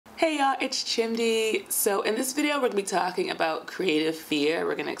Hey y'all, it's Chimdi. So in this video, we're gonna be talking about creative fear.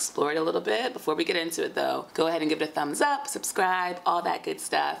 We're gonna explore it a little bit. Before we get into it though, go ahead and give it a thumbs up, subscribe, all that good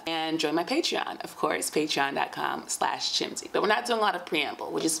stuff, and join my Patreon, of course, patreon.com/Chimdi. But we're not doing a lot of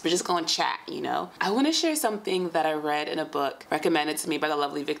preamble. We're just going to chat, you know? I wanna share something that I read in a book recommended to me by the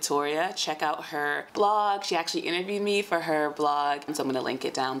lovely Victoria. Check out her blog. She actually interviewed me for her blog, and so I'm gonna link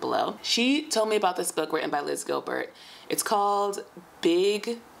it down below. She told me about this book written by Liz Gilbert. It's called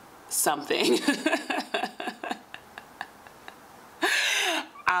Big Something.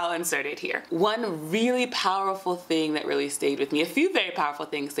 I'll insert it here. One really powerful thing that really stayed with me, a few very powerful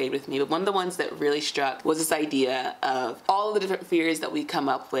things stayed with me, but one of the ones that really struck was this idea of all the different fears that we come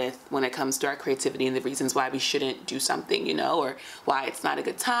up with when it comes to our creativity and the reasons why we shouldn't do something, you know, or why it's not a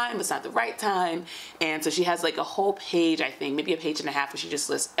good time, it's not the right time. And so she has like a whole page, I think, maybe a page and a half, where she just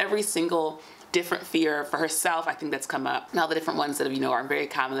lists every single different fear for herself, I think, that's come up, and all the different ones that, you know, are very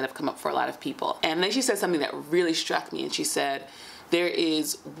common that have come up for a lot of people. And then she said something that really struck me, and she said, there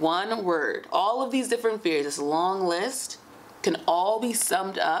is one word. All of these different fears, this long list, can all be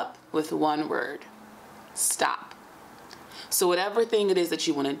summed up with one word: stop. So whatever thing it is that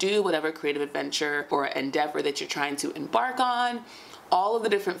you want to do, whatever creative adventure or endeavor that you're trying to embark on, all of the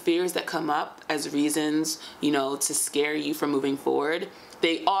different fears that come up as reasons, you know, to scare you from moving forward,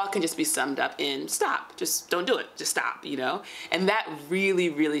 they all can just be summed up in stop. Just don't do it. Just stop, you know? And that really,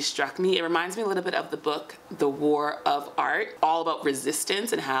 really struck me. It reminds me a little bit of the book, The War of Art, all about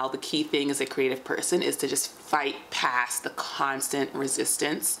resistance and how the key thing as a creative person is to just fight past the constant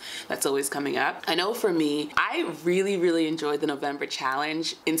resistance that's always coming up. I know for me, I really, really enjoyed the November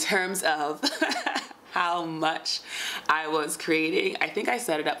challenge in terms of how much I was creating. I think I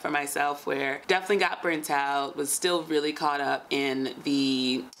set it up for myself where definitely got burnt out, was still really caught up in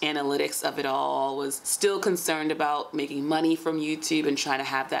the analytics of it all, was still concerned about making money from YouTube and trying to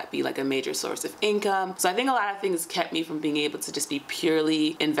have that be like a major source of income. So I think a lot of things kept me from being able to just be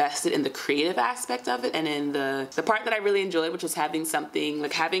purely invested in the creative aspect of it and in the part that I really enjoyed, which was having something,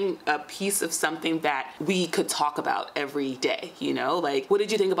 like having a piece of something that we could talk about every day, you know? Like, what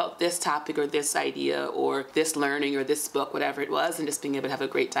did you think about this topic or this idea or this learning or this book, whatever it was, and just being able to have a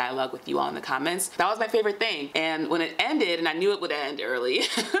great dialogue with you all in the comments. That was my favorite thing. And when it ended, and I knew it would end early,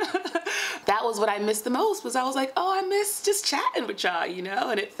 that was what I missed the most, was I was like, oh, I miss just chatting with y'all, you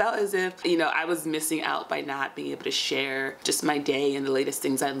know? And it felt as if, you know, I was missing out by not being able to share just my day and the latest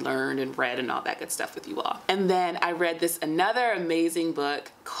things I learned and read and all that good stuff with you all. And then I read this another amazing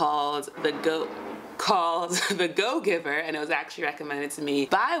book called The Go-Giver, and it was actually recommended to me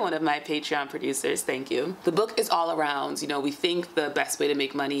by one of my Patreon producers. Thank you. The book is all around, you know, we think the best way to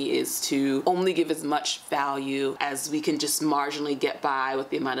make money is to only give as much value as we can just marginally get by with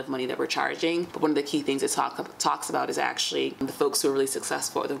the amount of money that we're charging. But one of the key things it talks about is actually the folks who are really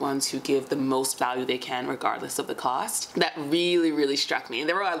successful are the ones who give the most value they can regardless of the cost. That really, really struck me. And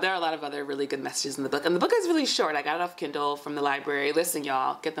there are a lot of other really good messages in the book. And the book is really short. I got it off Kindle from the library. Listen,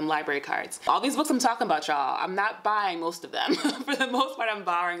 y'all, get them library cards. All these books I'm talking about, y'all, I'm not buying most of them. For the most part, I'm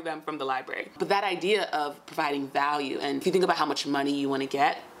borrowing them from the library. But that idea of providing value, and if you think about how much money you want to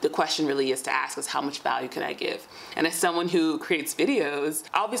get, the question really is to ask is, how much value can I give? And as someone who creates videos,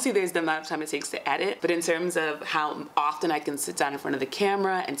 obviously there's the amount of time it takes to edit, but in terms of how often I can sit down in front of the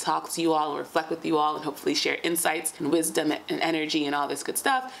camera and talk to you all and reflect with you all and hopefully share insights and wisdom and energy and all this good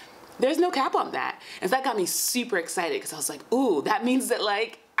stuff, there's no cap on that. And so that got me super excited because I was like, ooh, that means that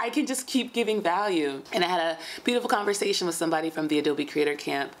like I can just keep giving value. And I had a beautiful conversation with somebody from the Adobe Creator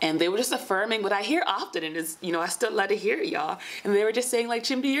Camp, and they were just affirming what I hear often, and is, you know, I still love to hear it, y'all. And they were just saying like,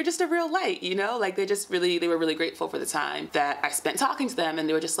 Chimdi, you're just a real light, you know? Like they were really grateful for the time that I spent talking to them, and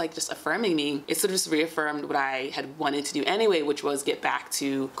they were just like, just affirming me. It sort of just reaffirmed what I had wanted to do anyway, which was get back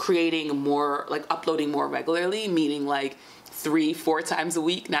to creating more, like uploading more regularly, meaning like 3-4 times a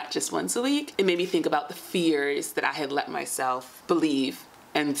week, not just once a week. It made me think about the fears that I had let myself believe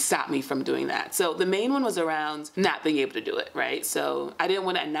and stop me from doing that. So the main one was around not being able to do it, right? So I didn't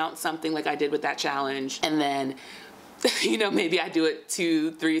want to announce something like I did with that challenge and then, you know, maybe I do it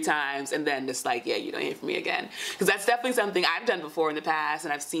 2-3 times and then just like, yeah, you don't hear from me again. Because that's definitely something I've done before in the past,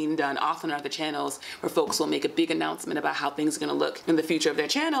 and I've seen done often on other channels where folks will make a big announcement about how things are gonna look in the future of their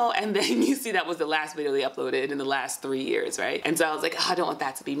channel, and then you see that was the last video they uploaded in the last 3 years, right? And so I was like, oh, I don't want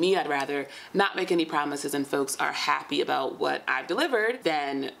that to be me. I'd rather not make any promises and folks are happy about what I've delivered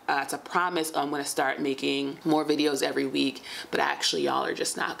than to promise, oh, I'm gonna start making more videos every week, but actually y'all are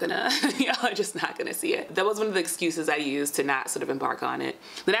just not gonna see it. That was one of the excuses I used to not sort of embark on it.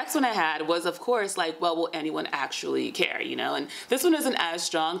 The next one I had was, of course, like, well, will anyone actually care, you know? And this one isn't as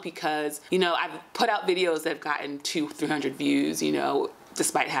strong because, you know, I've put out videos that have gotten 200-300 views, you know,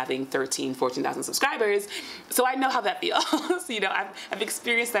 despite having 13, 14,000 subscribers. So I know how that feels. You know, I've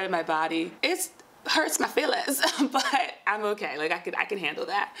experienced that in my body. It hurts my feelings, but I'm okay. Like I can handle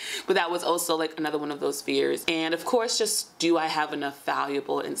that. But that was also like another one of those fears. And of course, just do I have enough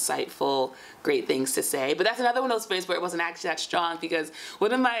valuable, insightful, great things to say? But that's another one of those fears where it wasn't actually that strong, because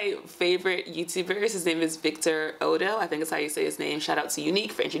one of my favorite YouTubers, his name is Victor Odo, I think that's how you say his name. Shout out to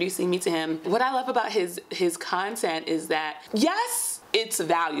Unique for introducing me to him. What I love about his content is that, yes, it's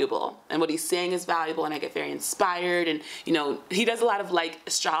valuable, and what he's saying is valuable, and I get very inspired. And you know, he does a lot of like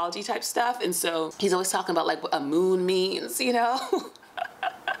astrology type stuff, and so he's always talking about like what a moon means, you know.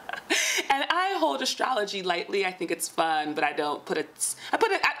 And I hold astrology lightly. I think it's fun, but I put it,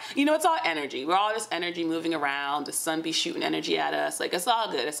 you know, it's all energy. We're all just energy moving around. The sun be shooting energy at us. Like, it's all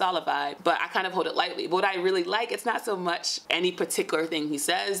good. It's all a vibe. But I kind of hold it lightly. But what I really like, it's not so much any particular thing he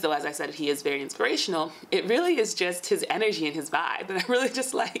says, though as I said, he is very inspirational. It really is just his energy and his vibe. And I really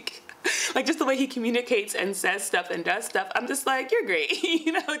just like just the way he communicates and says stuff and does stuff. I'm just like, you're great.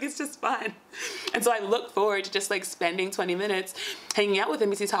 You know, like it's just fun. And so I look forward to just like spending 20 minutes hanging out with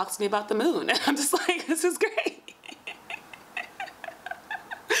him as he talks to me about the moon. And I'm just like, this is great.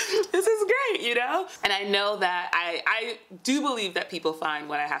 This is great, you know? And I know that I do believe that people find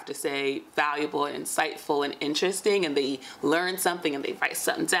what I have to say valuable and insightful and interesting, and they learn something and they write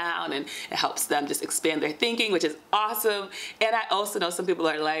something down, and it helps them just expand their thinking, which is awesome. And I also know some people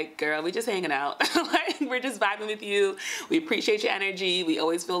are like, girl, we just hanging out. Like, we're just vibing with you. We appreciate your energy. We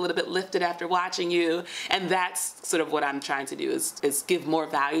always feel a little bit lifted after watching you. And that's sort of what I'm trying to do, is give more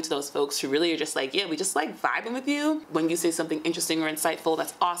value to those folks who really are just like, yeah, we just like vibing with you. When you say something interesting or insightful,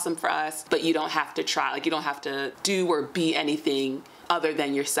 that's awesome for us, but you don't have to try, like you don't have to do or be anything other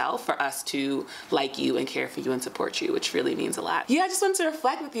than yourself for us to like you and care for you and support you, which really means a lot. Yeah, I just wanted to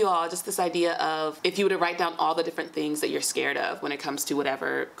reflect with you all just this idea of, if you were to write down all the different things that you're scared of when it comes to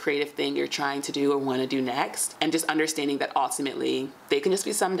whatever creative thing you're trying to do or want to do next, and just understanding that ultimately they can just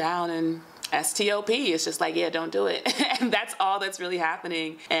be summed down and STOP. It's just like, yeah, don't do it. And that's all that's really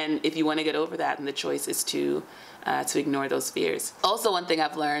happening. And if you want to get over that, then the choice is to ignore those fears. Also, one thing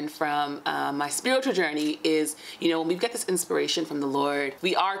I've learned from my spiritual journey is, you know, when we get this inspiration from the Lord,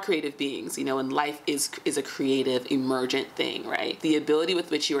 we are creative beings, you know, and life is a creative, emergent thing, right? The ability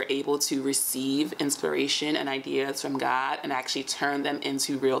with which you are able to receive inspiration and ideas from God and actually turn them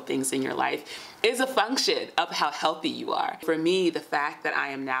into real things in your life is a function of how healthy you are. For me, the fact that I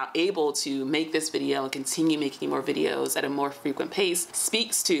am now able to make this video and continue making more videos at a more frequent pace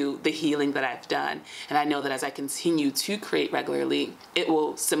speaks to the healing that I've done. And I know that as I continue to create regularly, it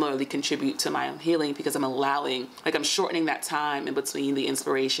will similarly contribute to my own healing, because I'm allowing, like I'm shortening that time in between the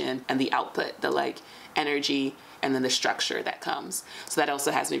inspiration and the output, the like energy and then the structure that comes. So that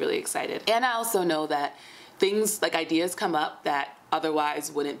also has me really excited. And I also know that things like ideas come up that otherwise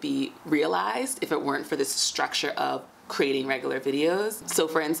wouldn't be realized if it weren't for this structure of creating regular videos. So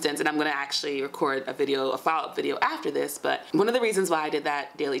for instance, and I'm gonna actually record a follow-up video after this, but one of the reasons why I did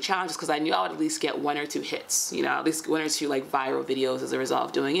that daily challenge is because I knew I would at least get 1 or 2 hits, you know, at least 1 or 2 like viral videos as a result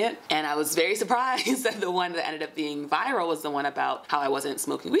of doing it. And I was very surprised that the one that ended up being viral was the one about how I wasn't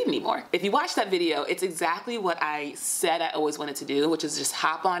smoking weed anymore. If you watch that video, it's exactly what I said I always wanted to do, which is just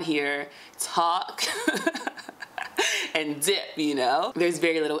hop on here, talk, and dip, you know? There's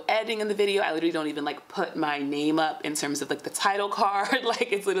very little editing in the video. I literally don't even like put my name up in terms of like the title card.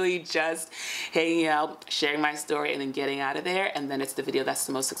 Like it's literally just hanging out, sharing my story, and then getting out of there. And then it's the video that's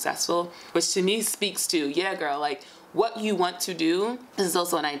the most successful, which to me speaks to, yeah, girl, like what you want to do. This is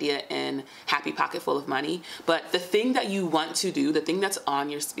also an idea in Happy Pocket Full of Money, but the thing that you want to do, the thing that's on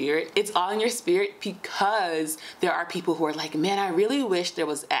your spirit, it's on your spirit because there are people who are like, man, I really wish there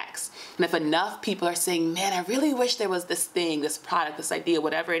was X. And if enough people are saying, man, I really wish there was this thing, this product, this idea,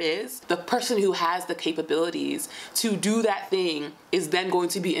 whatever it is, the person who has the capabilities to do that thing is then going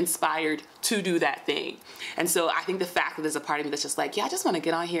to be inspired to do that thing. And so I think the fact that there's a part of me that's just like, yeah, I just want to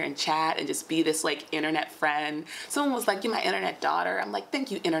get on here and chat and just be this like internet friend. Someone was like, you're my internet daughter. I'm like, thank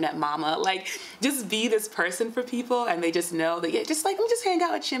you, internet mama. Like, just be this person for people, and they just know that, yeah, just like, let me just hang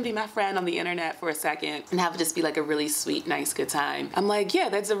out with Chimby, my friend, on the internet for a second and have it just be like a really sweet, nice, good time. I'm like, yeah,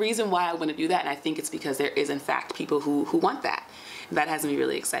 that's a reason why I want to do that. And I think it's because there is in fact people who want that. That has me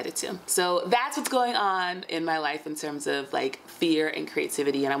really excited too. So that's what's going on in my life in terms of like fear and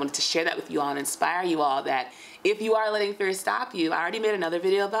creativity. And I wanted to share that with you all and inspire you all that if you are letting fear stop you, I already made another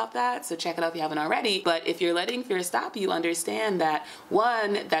video about that, so check it out if you haven't already. But if you're letting fear stop you, understand that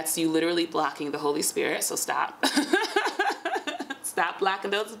one, that's you literally blocking the Holy Spirit, so stop. Stop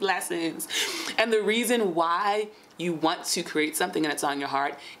blocking those blessings. And the reason why you want to create something and it's on your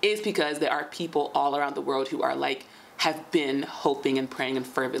heart is because there are people all around the world who are like have been hoping and praying and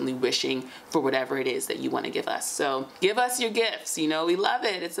fervently wishing for whatever it is that you want to give us. So give us your gifts, you know, we love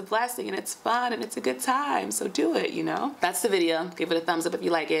it. It's a blessing and it's fun and it's a good time. So do it, you know. That's the video. Give it a thumbs up if you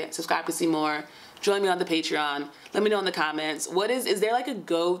like it. Subscribe to see more. Join me on the Patreon. Let me know in the comments, is there like a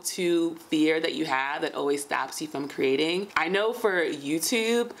go-to fear that you have that always stops you from creating? I know for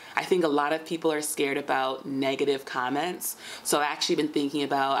YouTube, I think a lot of people are scared about negative comments. So I've actually been thinking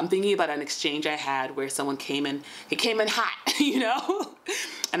about an exchange I had where someone came in hot, you know?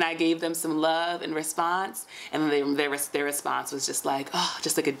 And I gave them some love in response, and their response was just like, oh,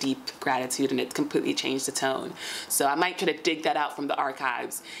 just like a deep gratitude, and it completely changed the tone. So I might try to dig that out from the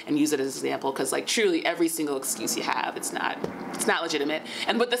archives and use it as an example, because like truly every single excuse you have, it's not legitimate.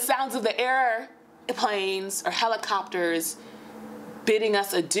 And with the sounds of the airplanes or helicopters bidding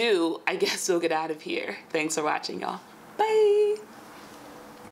us adieu, I guess we'll get out of here. Thanks for watching, y'all. Bye.